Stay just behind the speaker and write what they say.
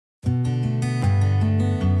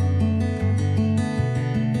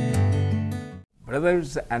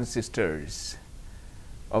Brothers and sisters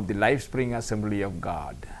of the Lifespring Assembly of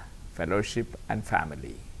God, fellowship and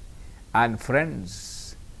family, and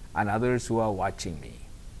friends and others who are watching me,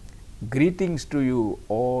 greetings to you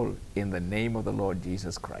all in the name of the Lord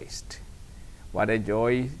Jesus Christ. What a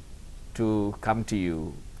joy to come to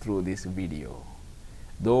you through this video.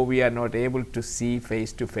 Though we are not able to see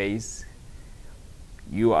face to face,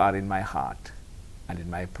 you are in my heart and in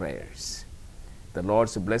my prayers. The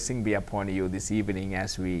Lord's blessing be upon you this evening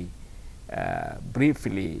as we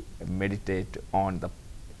briefly meditate on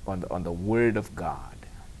the Word of God.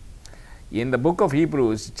 In the book of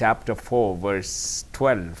Hebrews, chapter 4, verse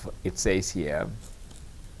 12, it says here,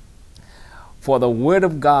 "For the Word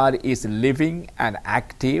of God is living and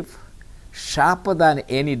active, sharper than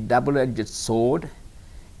any double-edged sword.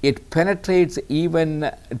 It penetrates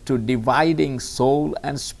even to dividing soul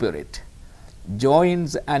and spirit,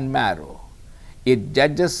 joints and marrow. It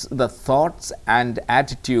judges the thoughts and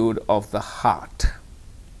attitude of the heart."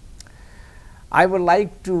 I would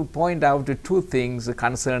like to point out two things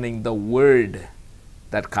concerning the Word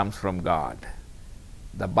that comes from God,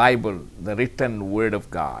 the Bible, the written Word of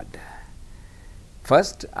God.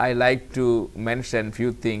 First, I like to mention a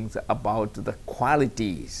few things about the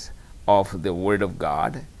qualities of the Word of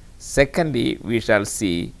God. Secondly, we shall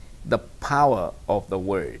see the power of the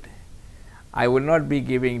Word. I will not be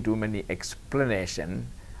giving too many explanation.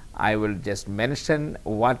 I will just mention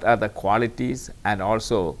what are the qualities and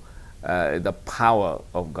also the power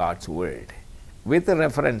of God's Word with the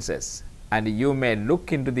references, and you may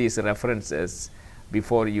look into these references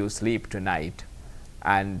before you sleep tonight,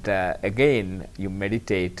 and again you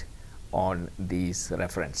meditate on these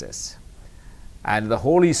references, and the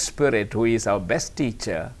Holy Spirit, who is our best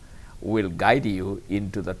teacher, will guide you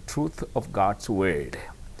into the truth of God's Word.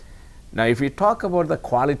 Now, if we talk about the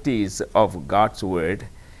qualities of God's Word,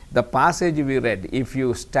 the passage we read, if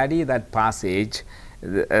you study that passage,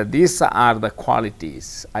 these are the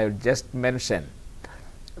qualities I have just mentioned.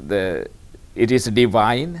 It is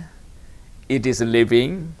divine, it is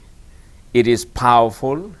living, it is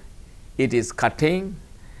powerful, it is cutting,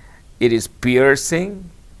 it is piercing,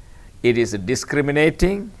 it is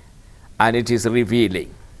discriminating, and it is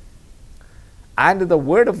revealing. And the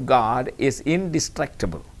Word of God is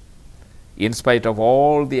indestructible. In spite of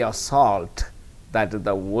all the assault that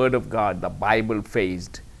the Word of God, the Bible,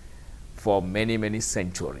 faced for many, many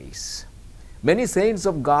centuries. Many saints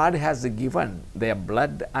of God has given their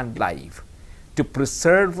blood and life to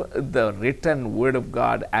preserve the written Word of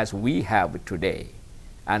God as we have today.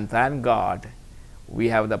 And thank God, we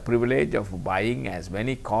have the privilege of buying as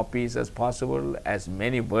many copies as possible, as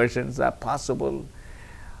many versions as possible.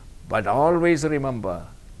 But always remember,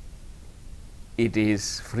 it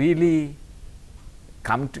is freely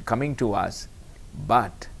coming to us,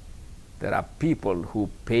 but there are people who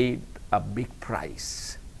paid a big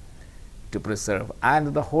price to preserve,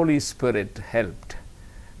 and the Holy Spirit helped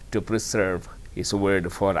to preserve His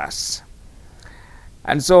Word for us.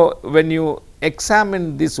 And so when you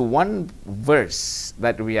examine this one verse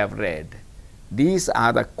that we have read, these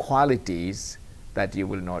are the qualities that you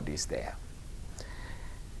will notice there.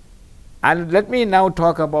 And let me now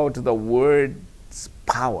talk about the Word's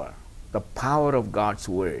power, the power of God's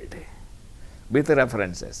Word, with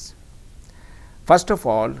references. First of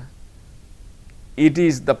all, it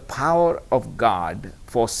is the power of God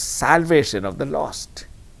for salvation of the lost.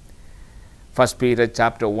 1 Peter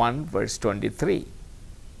chapter 1, verse 23.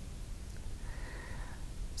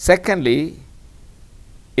 Secondly,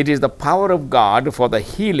 it is the power of God for the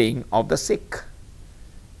healing of the sick.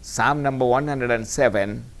 Psalm number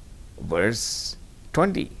 107, verse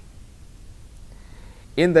 20.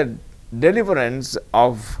 In the deliverance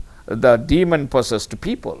of the demon-possessed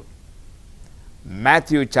people.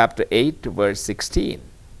 Matthew chapter 8, verse 16.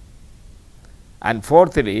 And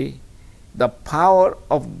fourthly, the power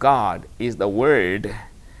of God is the Word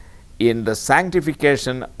in the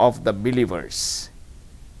sanctification of the believers.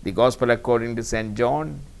 The Gospel according to St.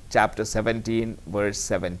 John chapter 17, verse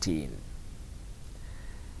 17.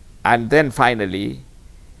 And then finally,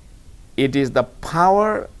 it is the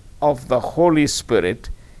power of the Holy Spirit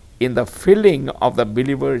in the filling of the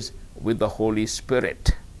believers with the Holy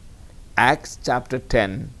Spirit. Acts chapter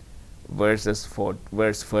 10, verse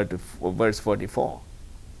 44.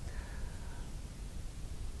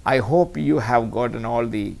 I hope you have gotten all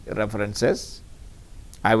the references.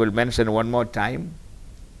 I will mention one more time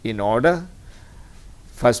in order.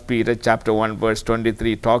 1 Peter chapter 1, verse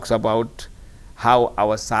 23 talks about how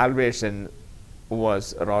our salvation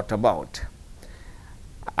was wrought about.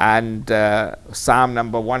 And Psalm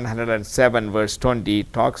number 107, verse 20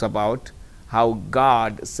 talks about how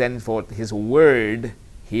God sends forth His word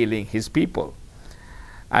healing His people.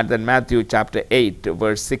 And then Matthew chapter 8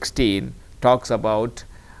 verse 16 talks about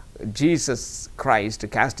Jesus Christ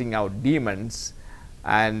casting out demons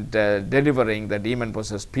and delivering the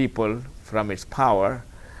demon-possessed people from its power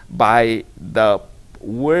by the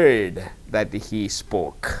word that He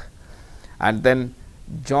spoke. And then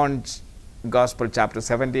John's Gospel chapter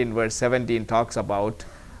 17 verse 17 talks about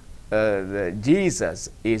Jesus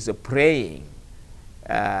is praying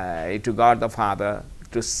to God the Father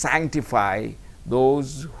to sanctify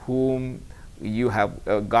those whom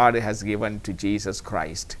God has given to Jesus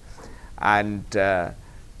Christ, and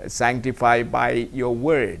sanctify by your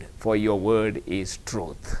word, for your word is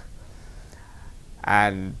truth.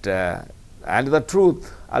 And the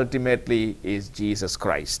truth ultimately is Jesus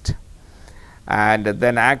Christ. And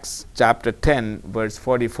then Acts chapter 10 verse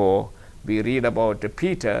 44, we read about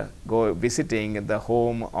Peter visiting the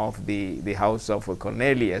home of the house of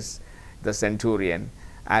Cornelius, the centurion,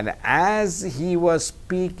 and as he was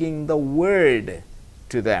speaking the word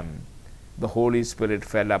to them, the Holy Spirit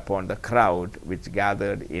fell upon the crowd which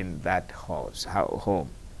gathered in that home.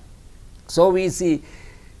 So we see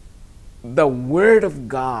the word of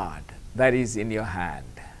God that is in your hand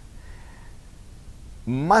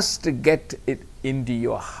must get it into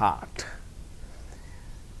your heart.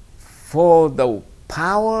 For the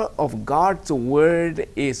power of God's word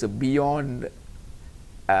is beyond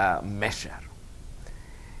measure.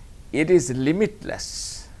 It is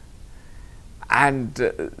limitless. And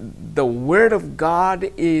the word of God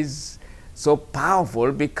is so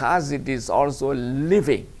powerful because it is also a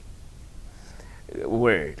living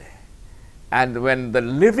word. And when the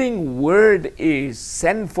living word is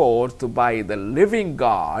sent forth by the living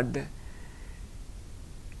God,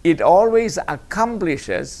 it always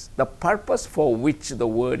accomplishes the purpose for which the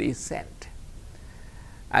word is sent.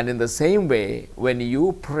 And in the same way, when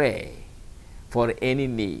you pray for any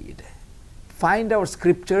need, find out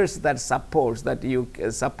scriptures that supports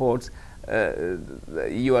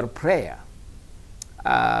your prayer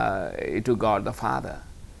to God the Father.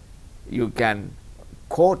 You can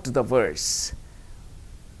quote the verse,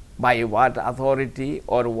 by what authority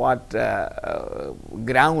or what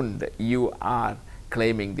ground you are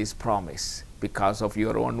claiming this promise, because of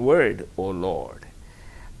your own word, O Lord.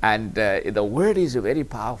 And the word is very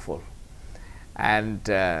powerful. And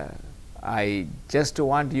I just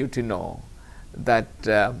want you to know that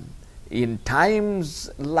in times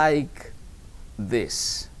like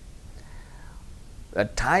this, the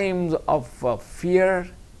times of fear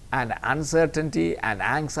and uncertainty and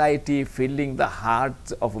anxiety filling the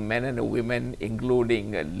hearts of men and women,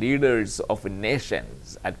 including leaders of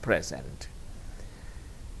nations at present,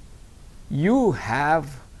 you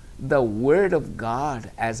have the word of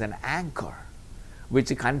God as an anchor,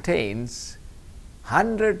 which contains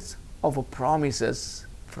hundreds of promises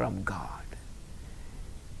from God.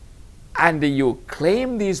 And you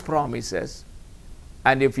claim these promises,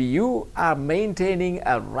 and if you are maintaining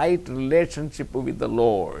a right relationship with the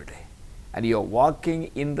Lord, and you are walking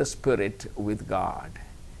in the Spirit with God,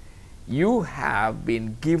 you have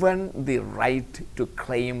been given the right to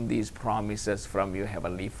claim these promises from your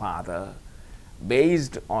Heavenly Father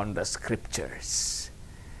based on the Scriptures.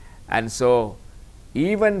 And so,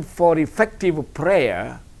 even for effective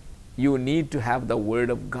prayer, you need to have the Word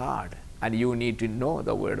of God, and you need to know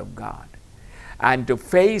the Word of God. And to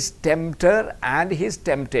face tempter and his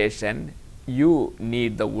temptation, you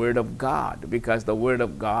need the Word of God, because the Word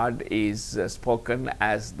of God is spoken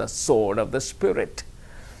as the sword of the Spirit.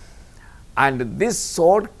 And this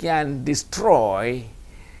sword can destroy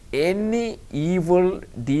any evil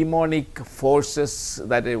demonic forces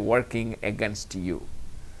that are working against you.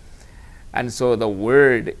 And so the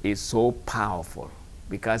word is so powerful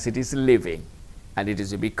because it is living, and it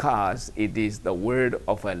is because it is the word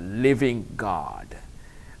of a living God.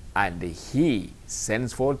 And He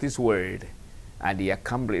sends forth His word, and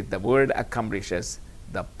the word accomplishes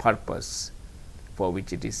the purpose for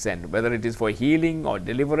which it is sent, whether it is for healing or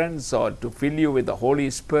deliverance or to fill you with the Holy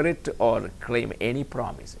Spirit or claim any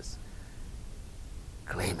promises.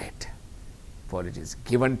 Claim it, for it is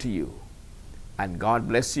given to you. And God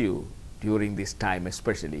bless you during this time,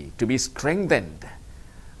 especially to be strengthened,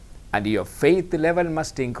 and your faith level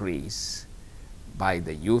must increase by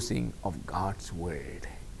the using of God's word,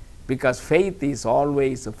 because faith is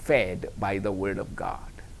always fed by the word of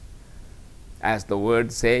God. As the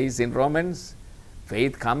word says in Romans,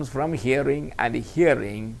 faith comes from hearing, and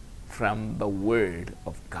hearing from the word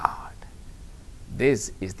of God.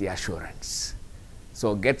 This is the assurance.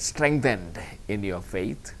 So get strengthened in your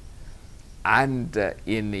faith and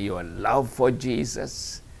in your love for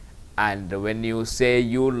Jesus, And when you say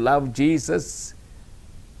you love Jesus,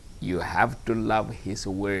 you have to love His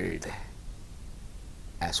Word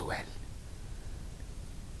as well.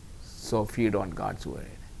 So feed on God's Word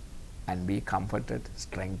and be comforted,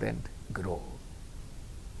 strengthened, grow.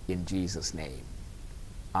 In Jesus' name,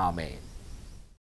 Amen.